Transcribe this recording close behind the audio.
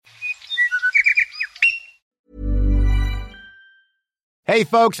Hey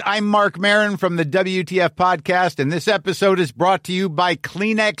folks, I'm Mark Maron from the WTF podcast, and this episode is brought to you by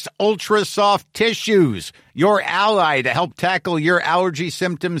Kleenex Ultra Soft Tissues, your ally to help tackle your allergy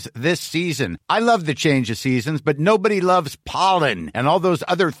symptoms this season. I love the change of seasons, but nobody loves pollen and all those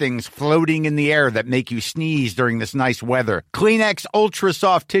other things floating in the air that make you sneeze during this nice weather. Kleenex Ultra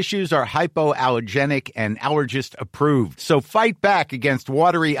Soft Tissues are hypoallergenic and allergist approved, so fight back against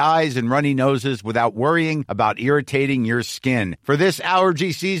watery eyes and runny noses without worrying about irritating your skin. For this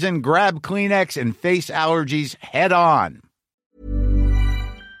allergy season, grab Kleenex and face allergies head on.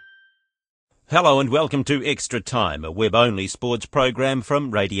 Hello and welcome to Extra Time, a web-only sports program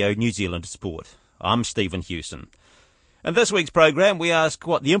from Radio New Zealand Sport. I'm Stephen Hewson. In this week's program, we ask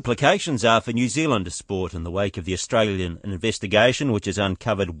what the implications are for New Zealand sport in the wake of the Australian investigation, which has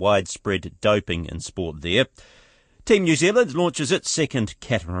uncovered widespread doping in sport there. Team New Zealand launches its second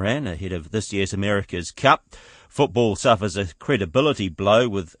catamaran ahead of this year's America's Cup. Football suffers a credibility blow,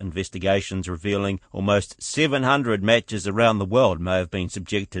 with investigations revealing almost 700 matches around the world may have been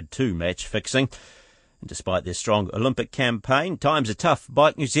subjected to match fixing. And despite their strong Olympic campaign, times are tough for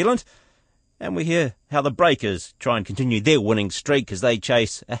Bike New Zealand. And we hear how the Breakers try and continue their winning streak as they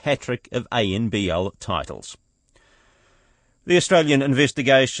chase a hat-trick of ANBL titles. The Australian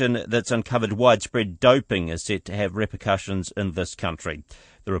investigation that's uncovered widespread doping is set to have repercussions in this country.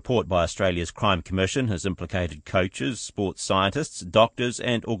 The report by Australia's Crime Commission has implicated coaches, sports scientists, doctors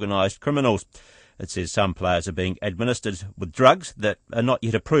and organised criminals. It says some players are being administered with drugs that are not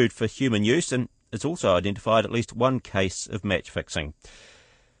yet approved for human use, and it's also identified at least one case of match fixing.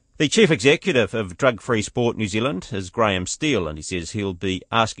 The Chief Executive of Drug Free Sport New Zealand is Graham Steele, and he says he'll be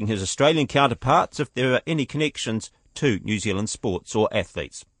asking his Australian counterparts if there are any connections to New Zealand sports or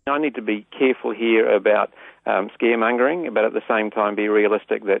athletes. I need to be careful here about scaremongering, but at the same time be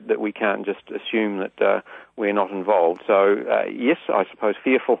realistic that we can't just assume that we're not involved. So, yes, I suppose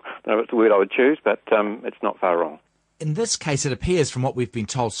fearful, I don't know if it's the word I would choose, but it's not far wrong. In this case, it appears from what we've been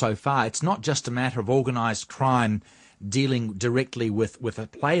told so far, it's not just a matter of organised crime dealing directly with the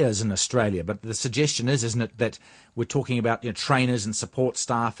players in Australia, but the suggestion is, isn't it, that we're talking about trainers and support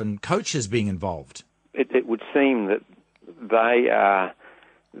staff and coaches being involved? It would seem that they are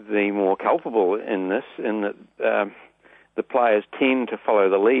the more culpable in this, in that the players tend to follow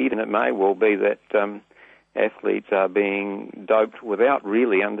the lead, and it may well be that athletes are being doped without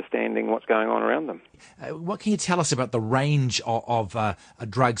really understanding what's going on around them. What can you tell us about the range of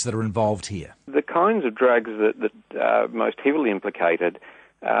drugs that are involved here? The kinds of drugs that are most heavily implicated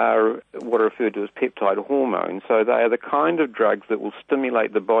are what are referred to as peptide hormones. So they are the kind of drugs that will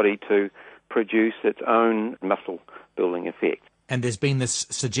stimulate the body to produce its own muscle-building effect. And there's been this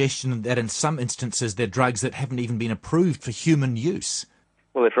suggestion that in some instances they're drugs that haven't even been approved for human use.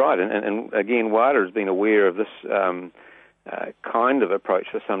 Well, that's right. And again, WADA has been aware of this kind of approach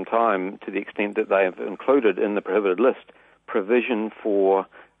for some time, to the extent that they have included in the prohibited list provision for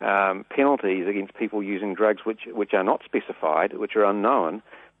penalties against people using drugs which are not specified, which are unknown,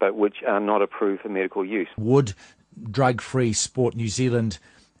 but which are not approved for medical use. Would Drug Free Sport New Zealand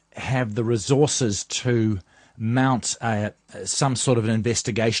have the resources to mount some sort of an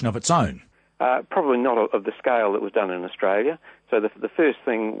investigation of its own? Probably not of the scale that was done in Australia. So the first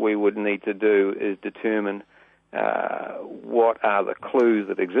thing we would need to do is determine what are the clues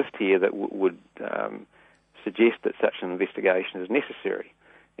that exist here that would suggest that such an investigation is necessary.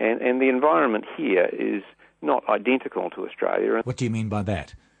 And the environment here is not identical to Australia. What do you mean by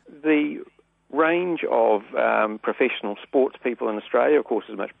that? The range of professional sports people in Australia, of course,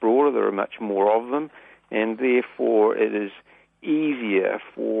 is much broader. There are much more of them, and therefore it is easier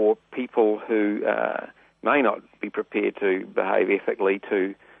for people who may not be prepared to behave ethically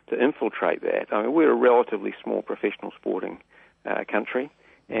to infiltrate that. I mean, we're a relatively small professional sporting country,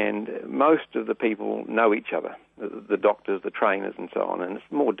 and most of the people know each other, the doctors, the trainers, and so on, and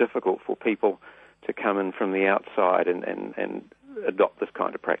it's more difficult for people to come in from the outside and adopt this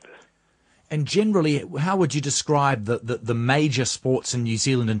kind of practice. And generally, how would you describe the major sports in New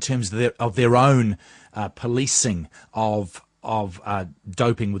Zealand in terms of their own policing of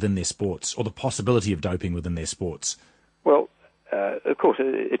doping within their sports, or the possibility of doping within their sports? Well, of course,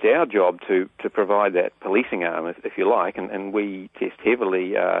 it's our job to provide that policing arm, if you like, and we test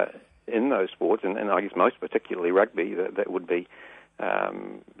heavily in those sports, and I guess most particularly rugby. That would be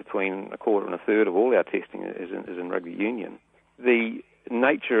between a quarter and a third of all our testing is in rugby union. The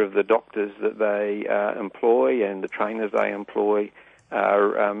nature of the doctors that they employ and the trainers they employ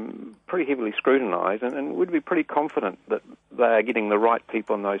are pretty heavily scrutinised, and we'd be pretty confident that they are getting the right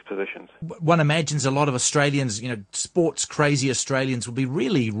people in those positions. One imagines a lot of Australians, sports crazy Australians, will be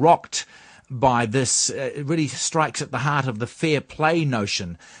really rocked by this. It really strikes at the heart of the fair play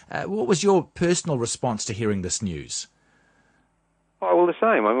notion. What was your personal response to hearing this news? Oh, well, the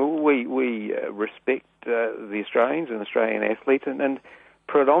same. I mean, we respect the Australians and Australian athletes, and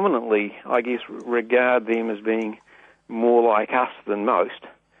predominantly, I guess, regard them as being more like us than most,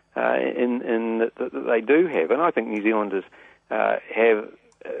 in that they do have, and I think New Zealanders have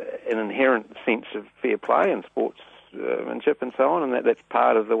an inherent sense of fair play and sportsmanship and so on, and that's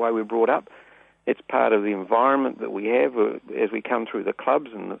part of the way we're brought up. It's part of the environment that we have as we come through the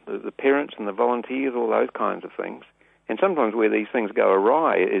clubs and the parents and the volunteers, all those kinds of things. And sometimes where these things go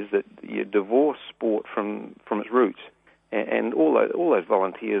awry is that you divorce sport from its roots, and all those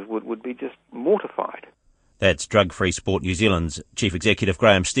volunteers would be just mortified. That's Drug Free Sport New Zealand's Chief Executive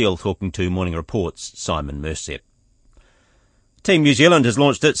Graham Steele talking to Morning Report's Simon Mercer. Team New Zealand has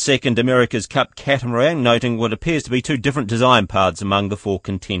launched its second America's Cup catamaran, noting what appears to be two different design paths among the four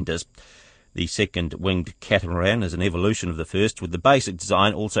contenders. The second winged catamaran is an evolution of the first, with the basic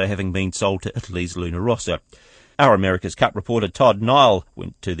design also having been sold to Italy's Luna Rossa. Our America's Cup reporter Todd Nile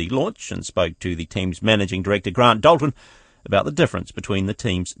went to the launch and spoke to the team's managing director Grant Dalton about the difference between the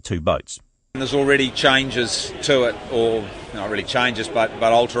team's two boats. There's already changes to it, or not really changes, but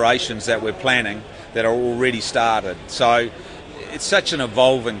alterations that we're planning that are already started. So it's such an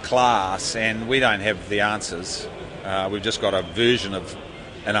evolving class, and we don't have the answers. We've just got a version of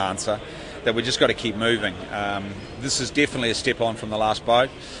an answer that we've just got to keep moving. This is definitely a step on from the last boat.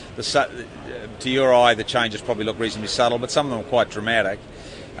 To your eye, the changes probably look reasonably subtle, but some of them are quite dramatic.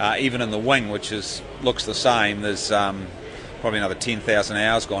 Even in the wing, which looks the same, there's probably another 10,000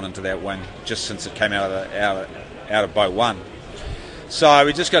 hours gone into that wing just since it came out of boat one. So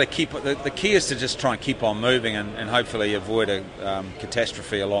we just got to keep. The key is to just try and keep on moving and hopefully avoid a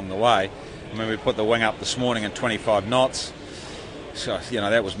catastrophe along the way. I mean, we put the wing up this morning at 25 knots, so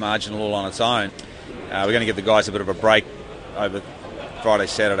that was marginal all on its own. We're going to give the guys a bit of a break over Friday,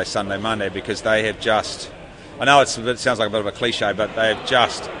 Saturday, Sunday, Monday, because they have just. I know it sounds like a bit of a cliche, but they have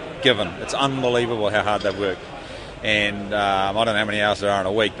just given. It's unbelievable how hard they've worked. And I don't know how many hours there are in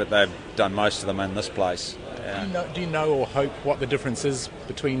a week, but they've done most of them in this place. Do you know or hope what the difference is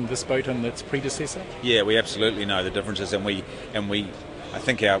between this boat and its predecessor? Yeah, we absolutely know the differences, and we I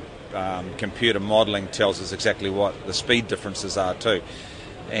think our computer modelling tells us exactly what the speed differences are too.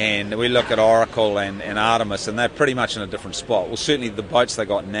 And we look at Oracle and Artemis, and they're pretty much in a different spot. Well, certainly the boats they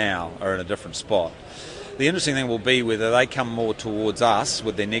got now are in a different spot. The interesting thing will be whether they come more towards us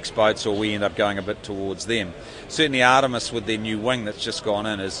with their next boats or we end up going a bit towards them. Certainly Artemis with their new wing that's just gone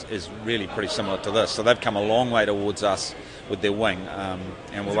in is really pretty similar to this. So they've come a long way towards us with their wing,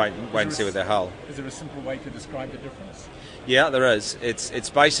 and we'll wait and see with their hull. Is there a simple way to describe the difference? Yeah, there is. It's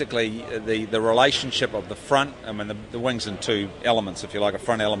basically the relationship of the front. I mean, the wing's in two elements, if you like, a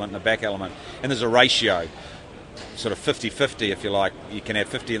front element and a back element. And there's a ratio, sort of 50-50, if you like. You can have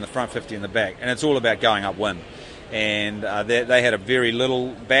 50 in the front, 50 in the back. And it's all about going upwind. And they had a very little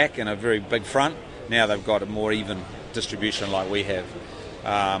back and a very big front. Now they've got a more even distribution like we have.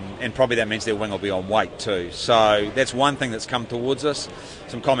 And probably that means their wing will be on weight too. So that's one thing that's come towards us.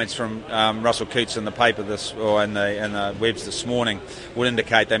 Some comments from Russell Coates in the paper in the webs this morning would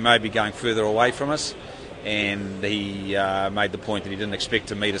indicate they may be going further away from us. And he made the point that he didn't expect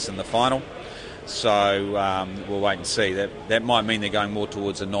to meet us in the final. So we'll wait and see. That might mean they're going more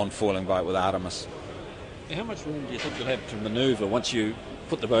towards a non-foiling boat with Artemis. How much room do you think you'll have to manoeuvre once you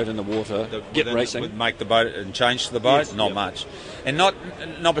put the boat in the water, get racing? Make the boat and change to the boat? Yes, not much. And not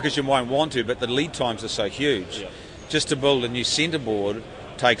because you won't want to, but the lead times are so huge. Yeah. Just to build a new centreboard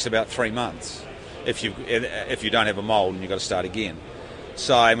takes about 3 months if you don't have a mould and you've got to start again.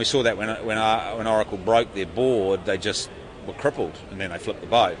 So, and we saw that when Oracle broke their board, they just were crippled and then they flipped the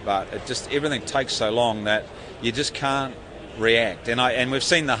boat. But everything takes so long that you just can't react. And we've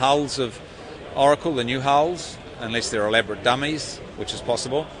seen the hulls of Oracle, the new hulls, unless they're elaborate dummies, which is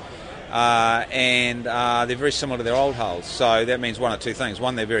possible. And they're very similar to their old hulls. So that means one or two things.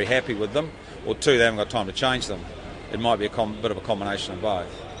 One, they're very happy with them, or two, they haven't got time to change them. It might be a bit of a combination of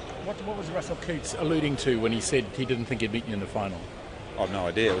both. What was Russell Coates alluding to when he said he didn't think he'd beat you in the final? I've no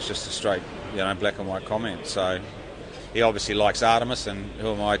idea. It was just a straight, black and white comment. So he obviously likes Artemis, and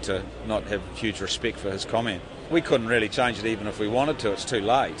who am I to not have huge respect for his comment? We couldn't really change it even if we wanted to. It's too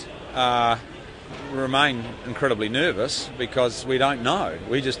late. We remain incredibly nervous because we don't know.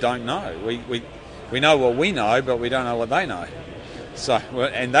 We just don't know. We know what we know, but we don't know what they know. So,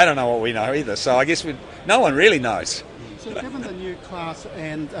 and they don't know what we know either. So I guess no one really knows. So given the new class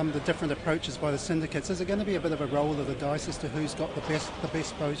and the different approaches by the syndicates, is it going to be a bit of a roll of the dice as to who's got the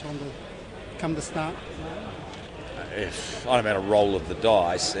best boat on come the start? I don't know about a roll of the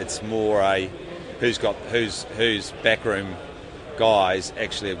dice. It's more a whose backroom guys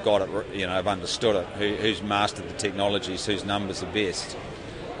actually have got it, have understood it, who's mastered the technologies, whose numbers are best.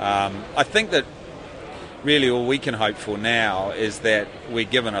 I think that really all we can hope for now is that we're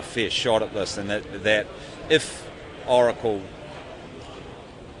given a fair shot at this, and that if Oracle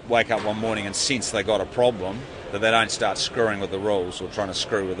wake up one morning and sense they got a problem, that they don't start screwing with the rules or trying to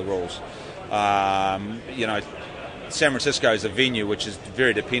screw with the rules. San Francisco is a venue which is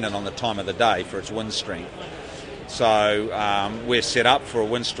very dependent on the time of the day for its wind strength. So we're set up for a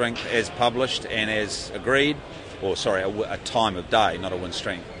wind strength as published and as agreed, a time of day, not a wind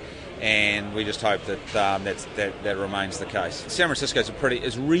strength. And we just hope that that remains the case. San Francisco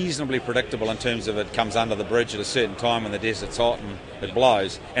is reasonably predictable in terms of it comes under the bridge at a certain time when the desert's hot and it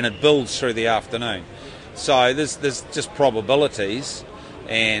blows, and it builds through the afternoon. So there's just probabilities,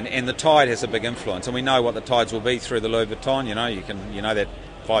 and the tide has a big influence, and we know what the tides will be through the Louis Vuitton. You know that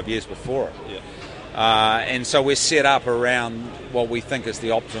 5 years before it. Yeah. And so we're set up around what we think is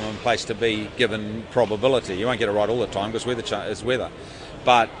the optimum place to be given probability. You won't get it right all the time because weather is weather,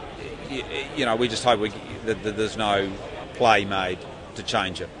 but we just hope that there's no play made to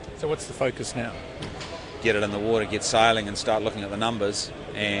change it. So what's the focus now? Get it in the water, get sailing, and start looking at the numbers.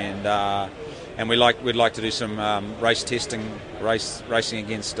 And we'd like to do some race testing, racing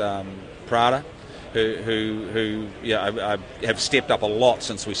against Prada, who have stepped up a lot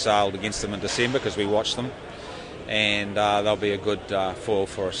since we sailed against them in December because we watched them, and they'll be a good foil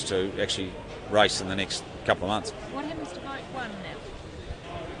for us to actually race in the next couple of months. What happens to Boat 1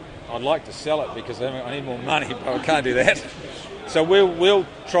 now? I'd like to sell it because I need more money, but I can't do that. So we'll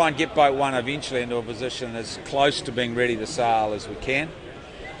try and get Boat 1 eventually into a position as close to being ready to sail as we can.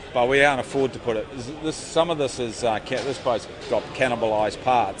 But we can't afford to put it. Some of this is this boat's got cannibalised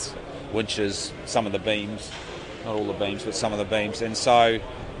parts, winches, some of the beams, not all the beams, but some of the beams, and so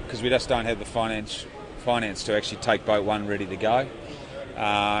because we just don't have the finance to actually take Boat 1 ready to go.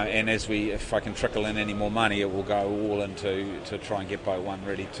 And if I can trickle in any more money, it will go all into to try and get Boat 1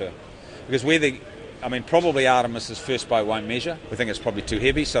 ready to, because probably Artemis's first boat won't measure. We think it's probably too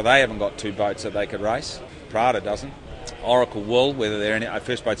heavy, so they haven't got two boats that they could race. Prada doesn't. Oracle will. Whether our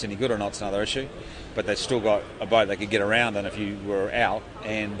first boat's any good or not is another issue, but they've still got a boat they could get around in if you were out,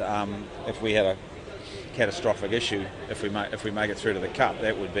 and if we had a catastrophic issue, if we make it through to the Cup,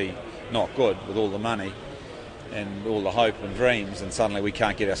 that would be not good with all the money and all the hope and dreams, and suddenly we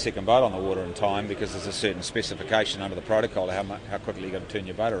can't get our second boat on the water in time because there's a certain specification under the protocol of how quickly you've got to turn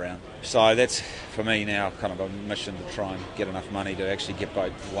your boat around. So that's, for me now, kind of a mission to try and get enough money to actually get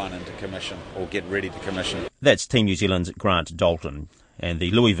Boat 1 into commission, or get ready to commission. That's Team New Zealand's Grant Dalton. And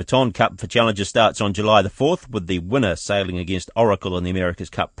the Louis Vuitton Cup for Challengers starts on July the 4th, with the winner sailing against Oracle in the America's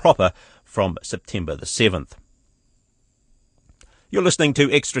Cup proper from September the 7th. You're listening to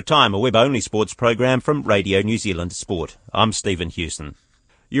Extra Time, a web-only sports program from Radio New Zealand Sport. I'm Stephen Hewson.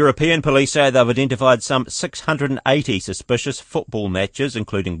 European police say they've identified some 680 suspicious football matches,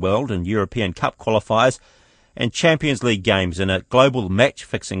 including World and European Cup qualifiers and Champions League games, in a global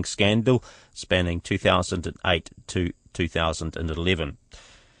match-fixing scandal spanning 2008 to 2011.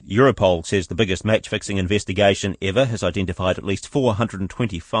 Europol says the biggest match-fixing investigation ever has identified at least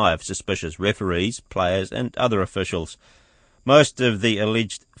 425 suspicious referees, players and other officials. Most of the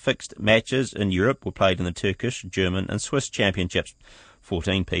alleged fixed matches in Europe were played in the Turkish, German and Swiss championships.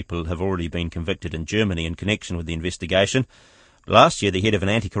 14 people have already been convicted in Germany in connection with the investigation. Last year, the head of an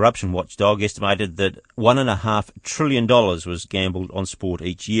anti-corruption watchdog estimated that $1.5 trillion was gambled on sport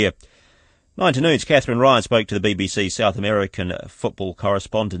each year. 9 to Noon's Catherine Ryan spoke to the BBC South American football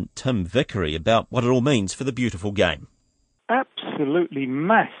correspondent Tim Vickery about what it all means for the beautiful game. Absolutely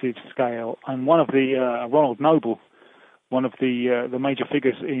massive scale, and one of the Ronald Noble, one of the major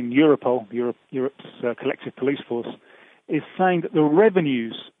figures in Europol, Europe's collective police force, is saying that the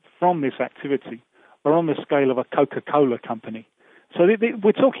revenues from this activity are on the scale of a Coca-Cola company. So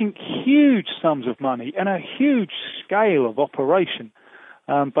we're talking huge sums of money and a huge scale of operation.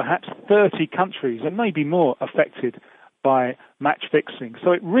 Perhaps 30 countries and maybe more affected by match fixing.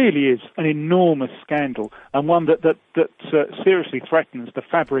 So it really is an enormous scandal, and one that seriously threatens the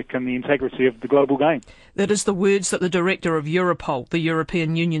fabric and the integrity of the global game. That is the words that the director of Europol, the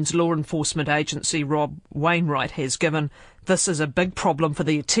European Union's law enforcement agency, Rob Wainwright, has given. This is a big problem for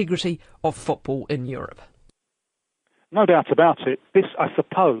the integrity of football in Europe. No doubt about it. This, I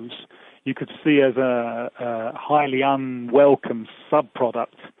suppose, you could see as a highly unwelcome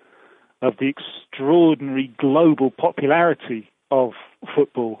subproduct of the extraordinary global popularity of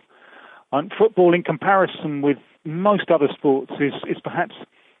football. And football, in comparison with most other sports, is perhaps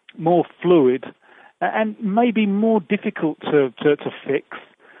more fluid and maybe more difficult to fix,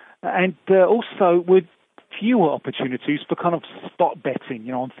 and also with fewer opportunities for kind of spot betting,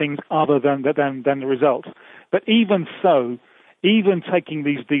 on things other than the result. But even so, even taking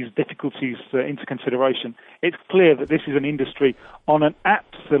these difficulties into consideration, it's clear that this is an industry on an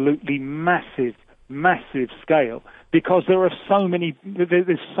absolutely massive scale, because there's so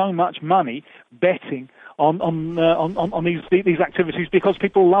much money betting on these activities, because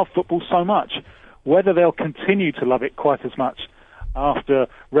people love football so much. Whether they'll continue to love it quite as much after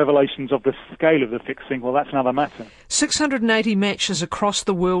revelations of the scale of the fixing, well, that's another matter. 680 matches across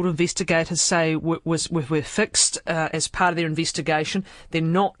the world, investigators say, were fixed as part of their investigation. They're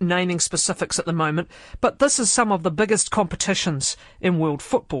not naming specifics at the moment, but this is some of the biggest competitions in world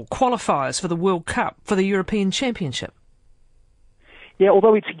football, qualifiers for the World Cup, for the European Championship. Yeah,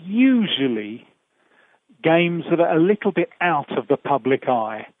 although it's usually games that are a little bit out of the public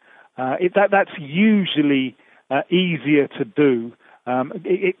eye. That's usually easier to do.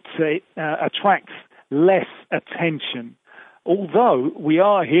 It attracts less attention. Although we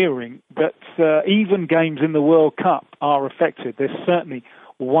are hearing that even games in the World Cup are affected. There's certainly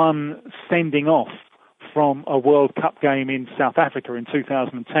one sending off from a World Cup game in South Africa in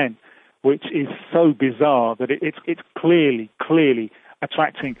 2010, which is so bizarre that it's clearly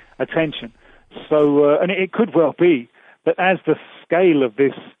attracting attention. So, and it could well be that as the scale of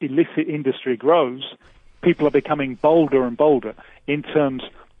this illicit industry grows, people are becoming bolder and bolder in terms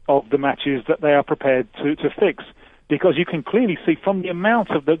of the matches that they are prepared to fix. Because you can clearly see from the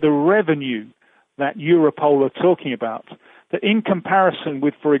amount of the revenue that Europol are talking about, that in comparison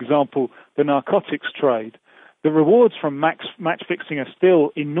with, for example, the narcotics trade, the rewards from match fixing are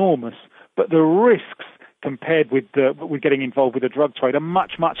still enormous, but the risks compared with getting involved with the drug trade are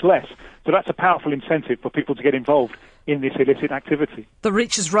much, much less. So that's a powerful incentive for people to get involved in this illicit activity. The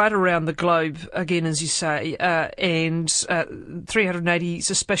reach is right around the globe, again, as you say, and 380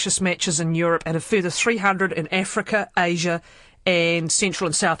 suspicious matches in Europe and a further 300 in Africa, Asia and Central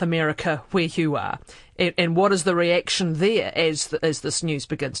and South America, where you are. And what is the reaction there as this news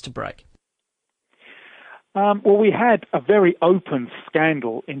begins to break? Well, we had a very open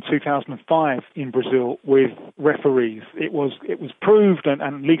scandal in 2005 in Brazil with referees. It was proved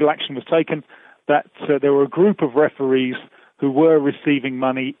and legal action was taken that there were a group of referees who were receiving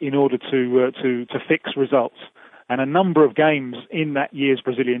money in order to fix results. And a number of games in that year's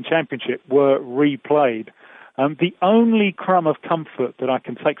Brazilian Championship were replayed. The only crumb of comfort that I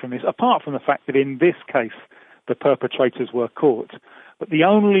can take from this, apart from the fact that in this case the perpetrators were caught, but the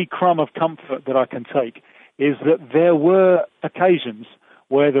only crumb of comfort that I can take is that there were occasions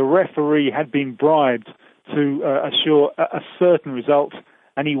where the referee had been bribed to assure a certain result,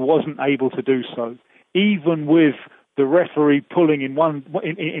 and he wasn't able to do so. Even with the referee pulling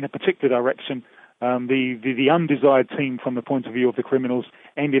in a particular direction, the undesired team from the point of view of the criminals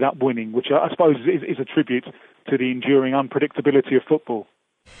ended up winning, which I suppose is a tribute to the enduring unpredictability of football.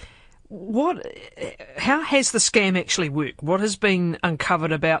 How has the scam actually worked? What has been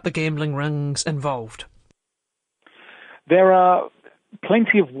uncovered about the gambling rings involved? There are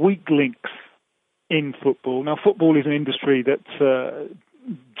plenty of weak links in football. Now, football is an industry that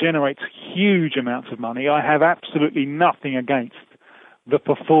generates huge amounts of money. I have absolutely nothing against the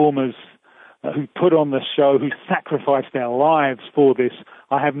performers who put on the show, who sacrifice their lives for this.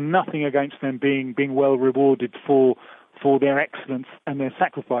 I have nothing against them being well rewarded for their excellence and their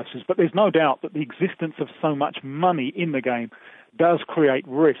sacrifices. But there's no doubt that the existence of so much money in the game does create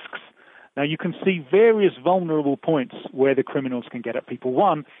risks. Now, you can see various vulnerable points where the criminals can get at people.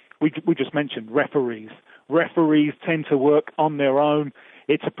 One, we just mentioned referees. Referees tend to work on their own.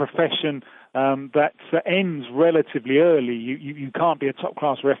 It's a profession that ends relatively early. You can't be a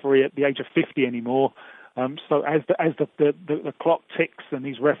top-class referee at the age of 50 anymore. So as the clock ticks and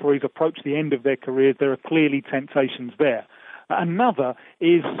these referees approach the end of their careers, there are clearly temptations there. Another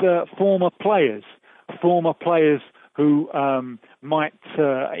is former players who might,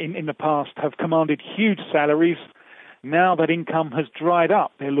 in the past, have commanded huge salaries. Now that income has dried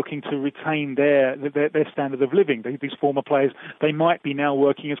up, they're looking to retain their standard of living. These former players, they might be now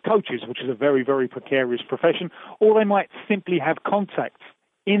working as coaches, which is a very, very precarious profession, or they might simply have contacts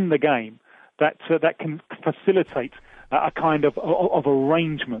in the game that can facilitate a kind of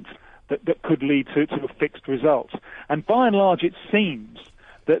arrangement that could lead to a fixed result. And by and large, it seems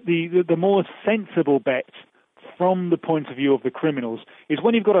that the more sensible bet from the point of view of the criminals is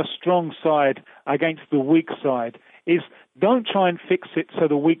when you've got a strong side against the weak side, is don't try and fix it so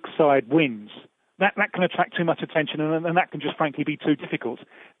the weak side wins. That can attract too much attention, and that can just frankly be too difficult.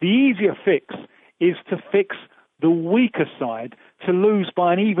 The easier fix is to fix the weaker side to lose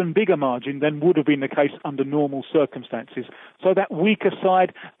by an even bigger margin than would have been the case under normal circumstances. So that weaker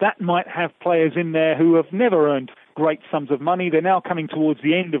side, that might have players in there who have never earned great sums of money. They're now coming towards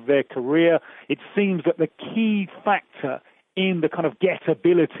the end of their career. It seems that the key factor in the kind of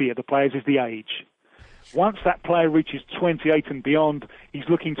gettability of the players is the age. Once that player reaches 28 and beyond, he's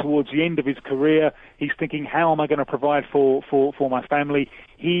looking towards the end of his career. He's thinking, how am I going to provide for my family?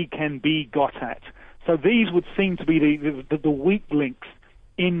 He can be got at. So these would seem to be the weak links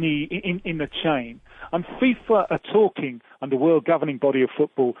in the chain. And FIFA are talking, and the world governing body of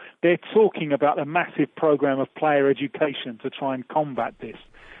football, they're talking about a massive program of player education to try and combat this.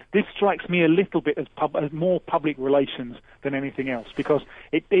 This strikes me a little bit as more public relations than anything else, because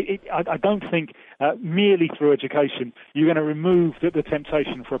I don't think merely through education you're going to remove the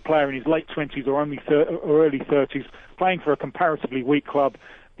temptation for a player in his late 20s or early 30s playing for a comparatively weak club,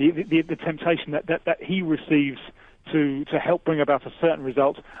 the temptation that he receives to help bring about a certain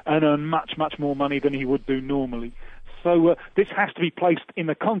result and earn much, much more money than he would do normally. So this has to be placed in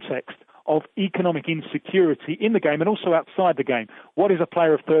the context of economic insecurity in the game and also outside the game. What is a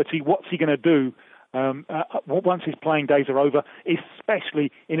player of 30? What's he going to do once his playing days are over,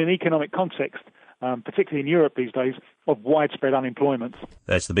 especially in an economic context, particularly in Europe these days, of widespread unemployment?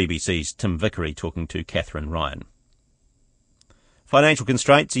 That's the BBC's Tim Vickery talking to Catherine Ryan. Financial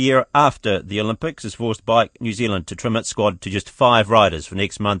constraints a year after the Olympics has forced Bike New Zealand to trim its squad to just 5 riders for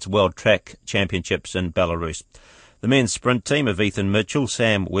next month's World Track Championships in Belarus. The men's sprint team of Ethan Mitchell,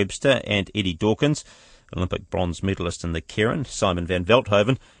 Sam Webster and Eddie Dawkins, Olympic bronze medalist in the Keirin, Simon van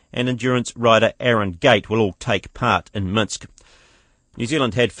Veldhoven, and endurance rider Aaron Gate will all take part in Minsk. New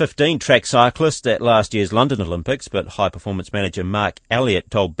Zealand had 15 track cyclists at last year's London Olympics, but high-performance manager Mark Elliott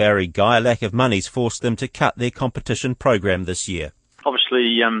told Barry Guy a lack of money's forced them to cut their competition program this year.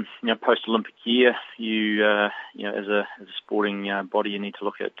 Obviously, post-Olympic year, you as a sporting body, you need to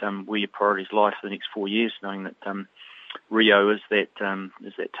look at where your priorities lie for the next 4 years, knowing that Rio is that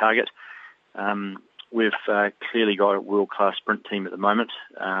target. We've clearly got a world-class sprint team at the moment,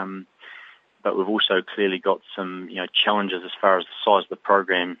 but we've also clearly got some challenges as far as the size of the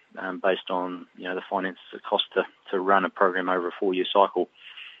program, based on the finances it costs to run a program over a 4-year cycle,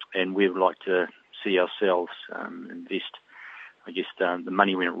 and we would like to see ourselves invest, I guess, the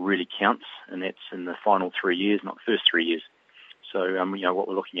money when it really counts, and that's in the final 3 years, not the first 3 years. So, what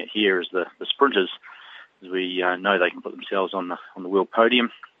we're looking at here is the sprinters, as we know they can put themselves on the world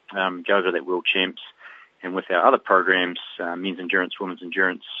podium, go to that world champs, and with our other programs, men's endurance, women's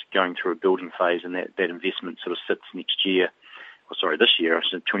endurance, going through a building phase, and that investment sort of sits this year,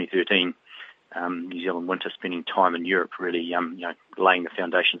 2013, New Zealand winter, spending time in Europe, really, laying the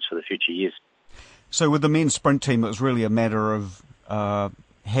foundations for the future years. So with the men's sprint team, it was really a matter of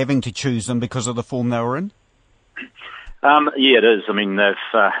having to choose them because of the form they were in? Yeah, it is. I mean,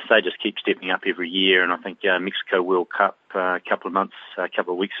 they just keep stepping up every year, and I think Mexico World Cup a couple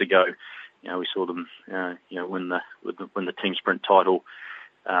of weeks ago, we saw them win the team sprint title.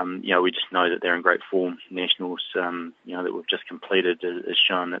 We just know that they're in great form. Nationals, that we've just completed has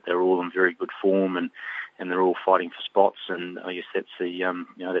shown that they're all in very good form, and they're all fighting for spots. And I guess that's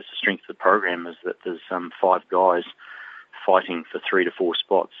the strength of the program, is that there's 5 guys fighting for 3 to 4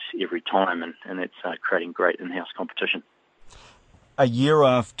 spots every time, and that's creating great in-house competition. A year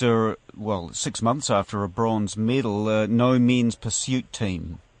after, 6 months after a bronze medal, no men's pursuit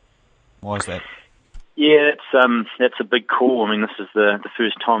team. Why is that? Yeah, that's a big call. I mean, this is the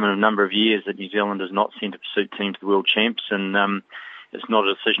first time in a number of years that New Zealand has not sent a pursuit team to the World Champs, and it's not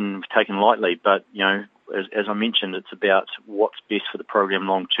a decision we've taken lightly. But as I mentioned, it's about what's best for the program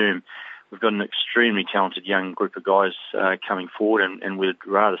long term. We've got an extremely talented young group of guys coming forward, and we'd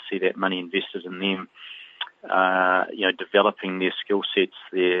rather see that money invested in them, developing their skill sets,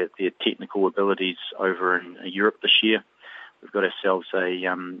 their technical abilities over in Europe this year. We've got ourselves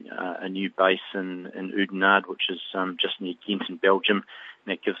a new base in Oudenaarde, which is just near Ghent in Belgium,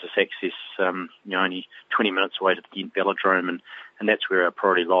 and that gives us access only 20 minutes away to the Ghent velodrome, and that's where our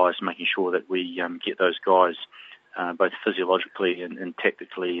priority lies, making sure that we get those guys both physiologically and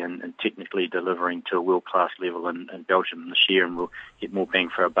tactically and technically delivering to a world-class level in Belgium this year, and we'll get more bang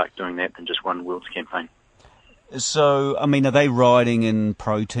for our buck doing that than just one Worlds campaign. So, I mean, are they riding in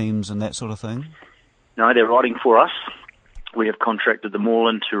pro teams and that sort of thing? No, they're riding for us. We have contracted them all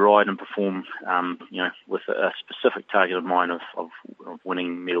in to ride and perform, with a specific target of mine of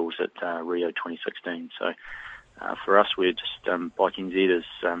winning medals at Rio 2016. So for us, we're just, Bike NZ is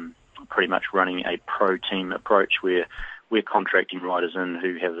pretty much running a pro team approach where we're contracting riders in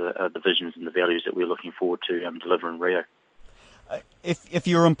who have the visions and the values that we're looking forward to deliver in Rio. If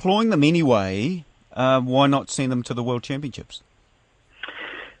you're employing them anyway, why not send them to the World Championships?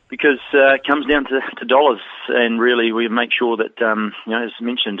 Because it comes down to dollars, and really we make sure that, as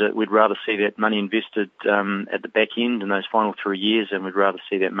mentioned, we'd rather see that money invested at the back end in those final 3 years, and we'd rather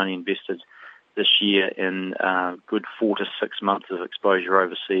see that money invested this year in good 4 to 6 months of exposure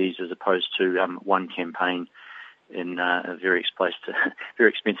overseas, as opposed to one campaign in a very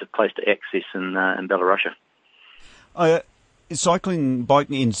expensive place to access in Belarusia. Cycling Bike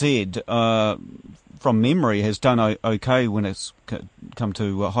NZ, from memory, has done okay when it's come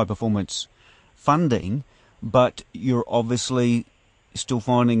to high performance funding, but you're obviously still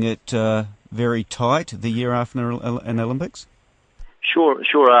finding it very tight the year after an Olympics.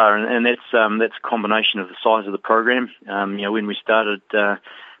 Sure are, and that's a combination of the size of the program. When we started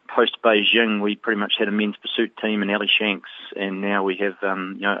post Beijing, we pretty much had a men's pursuit team and Ali Shanks, and now we have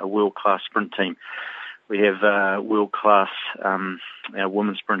a world class sprint team. We have world class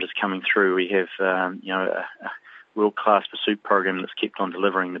women's sprinters coming through. We have a world class pursuit program that's kept on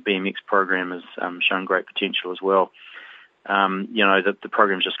delivering. The BMX program has shown great potential as well. The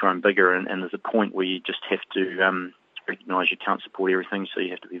program's just grown bigger, and there's a point where you just have to recognise you can't support everything, so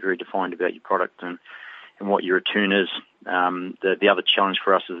you have to be very defined about your product and what your return is. The other challenge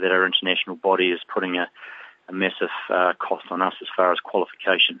for us is that our international body is putting a massive cost on us as far as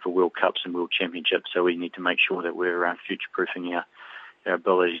qualification for World Cups and World Championships, so we need to make sure that we're future-proofing our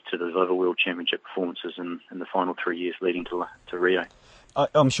ability to deliver World Championship performances in the final 3 years leading to Rio.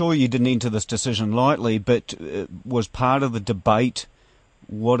 I'm sure you didn't enter this decision lightly, but was part of the debate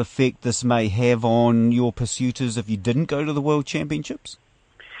what effect this may have on your pursuiters if you didn't go to the World Championships?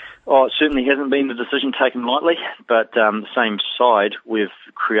 Oh, it certainly hasn't been the decision taken lightly, but the same side, we've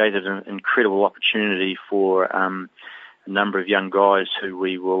created an incredible opportunity for a number of young guys who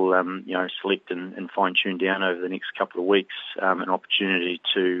we will select and fine-tune down over the next couple of weeks, an opportunity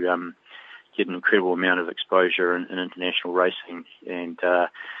to get an incredible amount of exposure in international racing, and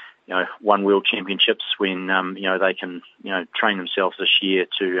won World Championships when they can train themselves this year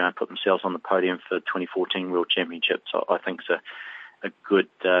to put themselves on the podium for 2014 World Championships. I think it's a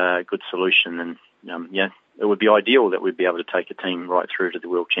good solution, and it would be ideal that we'd be able to take a team right through to the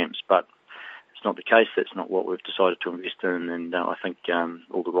World Champs, but it's not the case. That's not what we've decided to invest in, and I think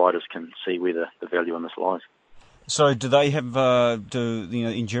all the riders can see where the value in this lies. So do they have, do the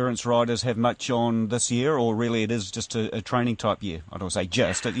endurance riders have much on this year, or really it is just a training type year? I don't want to say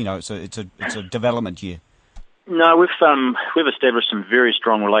just, it's a development year. No, we've established some very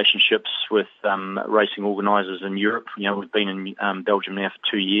strong relationships with racing organisers in Europe. We've been in Belgium now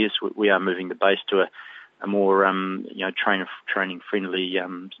for 2 years. We are moving the base to a more training friendly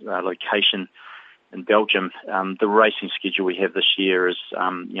location in Belgium. The racing schedule we have this year is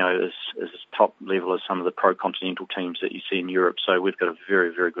as top level as some of the pro continental teams that you see in Europe. So we've got a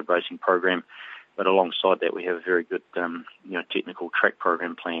very, very good racing program, but alongside that we have a very good technical track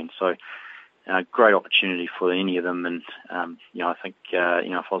program planned. So great opportunity for any of them, and I think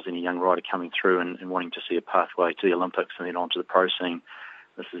if I was any young rider coming through and wanting to see a pathway to the Olympics and then onto the pro scene,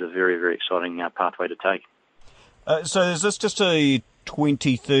 this is a very, very exciting pathway to take. So is this just a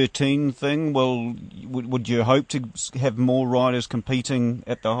 2013 thing? Well, would you hope to have more riders competing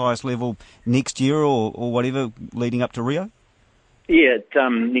at the highest level next year or whatever leading up to Rio? Yeah,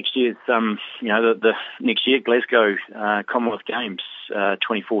 next year's the next year Glasgow Commonwealth Games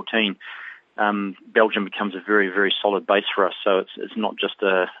 2014. Belgium becomes a very, very solid base for us. So it's not just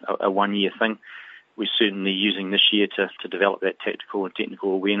a 1 year thing. We're certainly using this year to develop that tactical and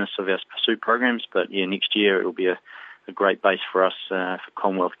technical awareness of our pursuit programs. But yeah, next year it'll be a great base for us for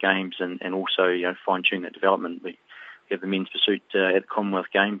Commonwealth Games and also fine-tune that development. We have the men's pursuit at the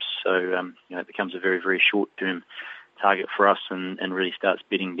Commonwealth Games, so it becomes a very, very short-term target for us and really starts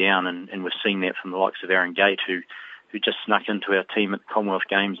bedding down. And we're seeing that from the likes of Aaron Gate, who just snuck into our team at the Commonwealth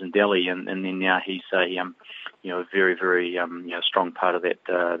Games in Delhi, and then now he's a very, very strong part of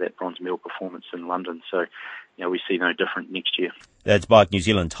that bronze medal performance in London. So we see no different next year. That's Bike New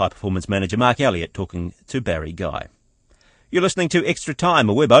Zealand High Performance Manager Mark Elliott talking to Barry Guy. You're listening to Extra Time,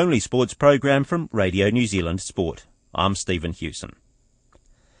 a web-only sports program from Radio New Zealand Sport. I'm Stephen Hewson.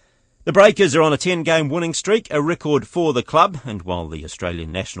 The Breakers are on a 10-game winning streak, a record for the club, and while the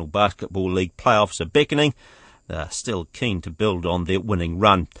Australian National Basketball League playoffs are beckoning, they're still keen to build on their winning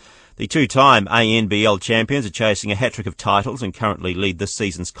run. The two-time ANBL champions are chasing a hat-trick of titles and currently lead this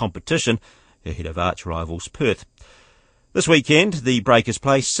season's competition ahead of arch-rivals Perth. This weekend, the Breakers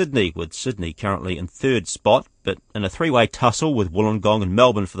play Sydney, with Sydney currently in third spot, but in a three-way tussle with Wollongong and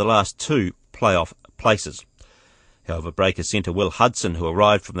Melbourne for the last two playoff places. However, Breakers centre Will Hudson, who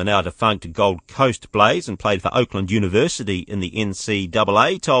arrived from the now-defunct Gold Coast Blaze and played for Oakland University in the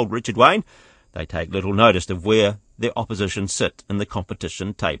NCAA, told Richard Wayne They take little notice of where their opposition sit in the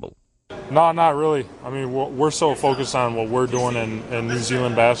competition table. No, not really. I mean, we're so focused on what we're doing in New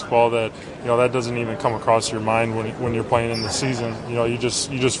Zealand basketball that that doesn't even come across your mind when you're playing in the season. You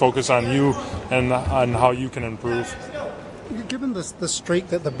just focus on you and on how you can improve. Given the streak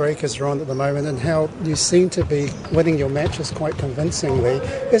that the Breakers are on at the moment and how you seem to be winning your matches quite convincingly,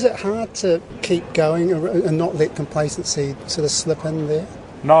 is it hard to keep going and not let complacency sort of slip in there?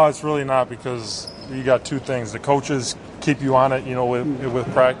 No, it's really not, because you got two things. The coaches keep you on it,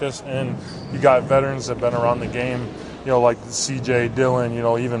 with practice, and you got veterans that have been around the game, like CJ,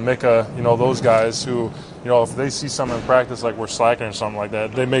 Dylan, even Mika, those guys who, if they see something in practice like we're slacking or something like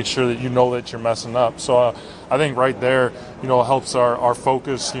that, they make sure that that you're messing up. So I think right there, helps our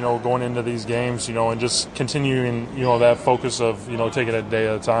focus, going into these games, and just continuing, that focus of, taking it a day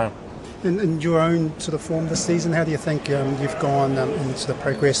at a time. In your own sort of form this season, how do you think you've gone and sort of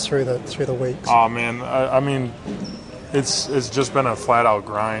progressed through the weeks? Oh man, I mean, it's just been a flat out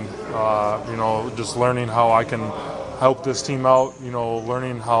grind. Just learning how I can help this team out.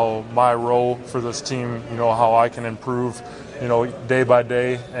 Learning how my role for this team. How I can improve. Day by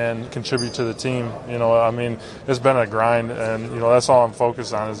day and contribute to the team. I mean, it's been a grind, and that's all I'm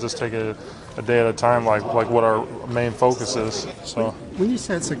focused on is just take it a day at a time, like what our main focus is. So when you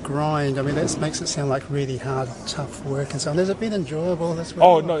say it's a grind, I mean that makes it sound like really hard, tough work and so on. Has it been enjoyable?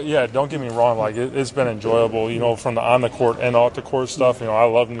 Oh no, yeah. Don't get me wrong. Like it's been enjoyable. From the on the court and off the court stuff. I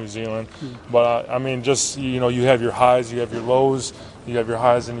love New Zealand, but I mean, just you have your highs, you have your lows. You have your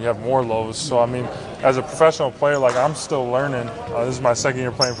highs and you have more lows. So, I mean, as a professional player, I'm still learning. This is my second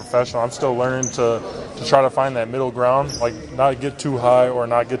year playing professional. I'm still learning to try to find that middle ground, not get too high or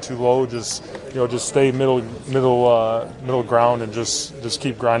not get too low. Just stay middle ground and just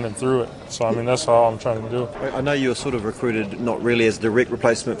keep grinding through it. So, I mean, that's all I'm trying to do. I know you were sort of recruited not really as a direct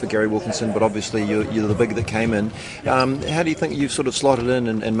replacement for Gary Wilkinson, but obviously you're the big that came in. How do you think you've sort of slotted in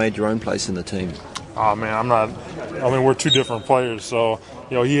and made your own place in the team? Oh man, we're two different players. So,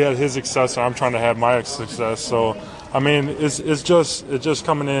 he had his success and I'm trying to have my success. So, I mean, it's just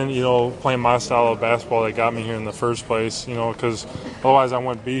coming in, playing my style of basketball that got me here in the first place, because otherwise I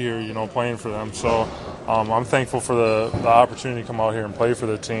wouldn't be here, playing for them. So, I'm thankful for the opportunity to come out here and play for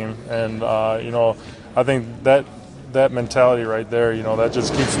the team. And, I think that mentality right there, that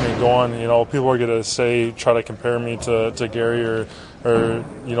just keeps me going. People are going to try to compare me to Gary or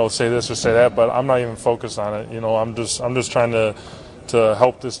say this or say that, but I'm not even focused on it. I'm just trying to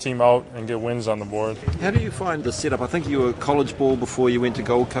help this team out and get wins on the board. How do you find the setup? I think you were college ball before you went to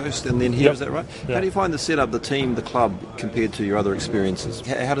Gold Coast and then here, yep. Is that right? Yeah. How do you find the setup, the team, the club, compared to your other experiences?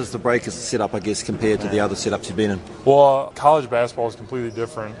 How does the Breakers setup, I guess, compare to the other setups you've been in? Well, college basketball is completely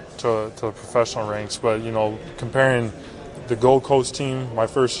different to professional ranks, but, comparing the Gold Coast team my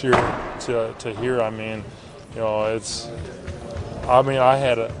first year to here, I mean, I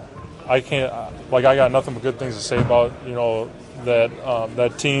got nothing but good things to say about,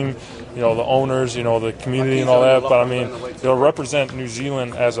 that team, the owners, the community and all that. But I mean, they'll represent New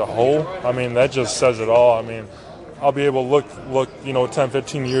Zealand as a whole. I mean, that just says it all. I mean, I'll be able to look, 10,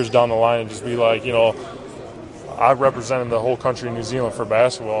 15 years down the line and just be like, I represented the whole country of New Zealand for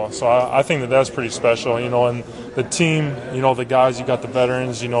basketball. So I think that's pretty special, and the team, the guys, you got the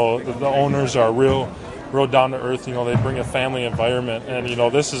veterans, the owners are real down to earth. They bring a family environment, and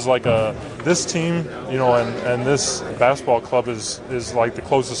this is like this team, and this basketball club is like the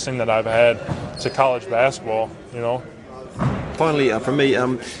closest thing that I've had to college basketball. Finally, for me,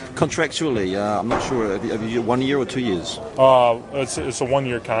 contractually, I'm not sure. Have you 1 year or 2 years? It's a 1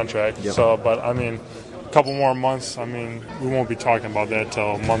 year contract. Yep. So, but I mean, a couple more months. I mean, we won't be talking about that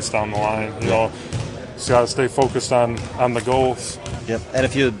till months down the line. Just got to stay focused on the goals. Yep. And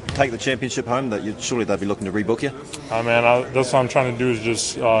if you take the championship home, surely they'd be looking to rebook you? That's what I'm trying to do is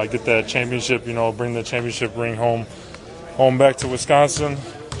just get that championship, bring the championship ring home back to Wisconsin,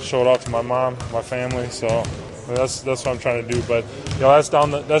 show it off to my mom, my family. So that's what I'm trying to do. But that's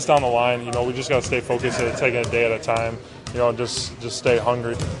down the line. We just got to stay focused and take it a day at a time. Just stay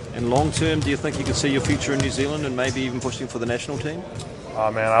hungry. And long term, do you think you could see your future in New Zealand and maybe even pushing for the national team? Oh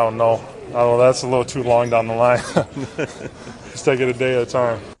man, I don't know. That's a little too long down the line. Just take it a day at a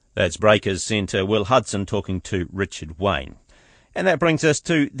time. That's Breakers centre Will Hudson talking to Richard Wayne. And that brings us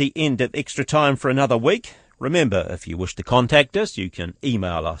to the end of Extra Time for another week. Remember, if you wish to contact us, you can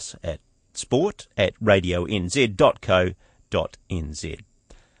email us at sport@radionz.co.nz.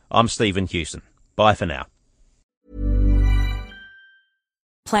 I'm Stephen Hewson. Bye for now.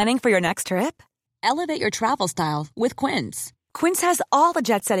 Planning for your next trip? Elevate your travel style with Quince. Quince has all the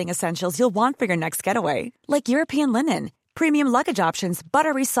jet-setting essentials you'll want for your next getaway, like European linen, premium luggage options,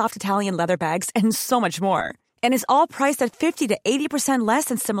 buttery soft Italian leather bags, and so much more. And is all priced at 50 to 80% less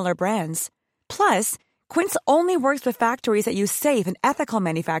than similar brands. Plus, Quince only works with factories that use safe and ethical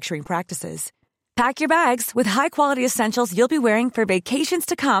manufacturing practices. Pack your bags with high-quality essentials you'll be wearing for vacations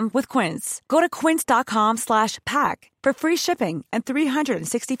to come with Quince. Go to quince.com/pack for free shipping and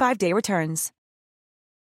 365-day returns.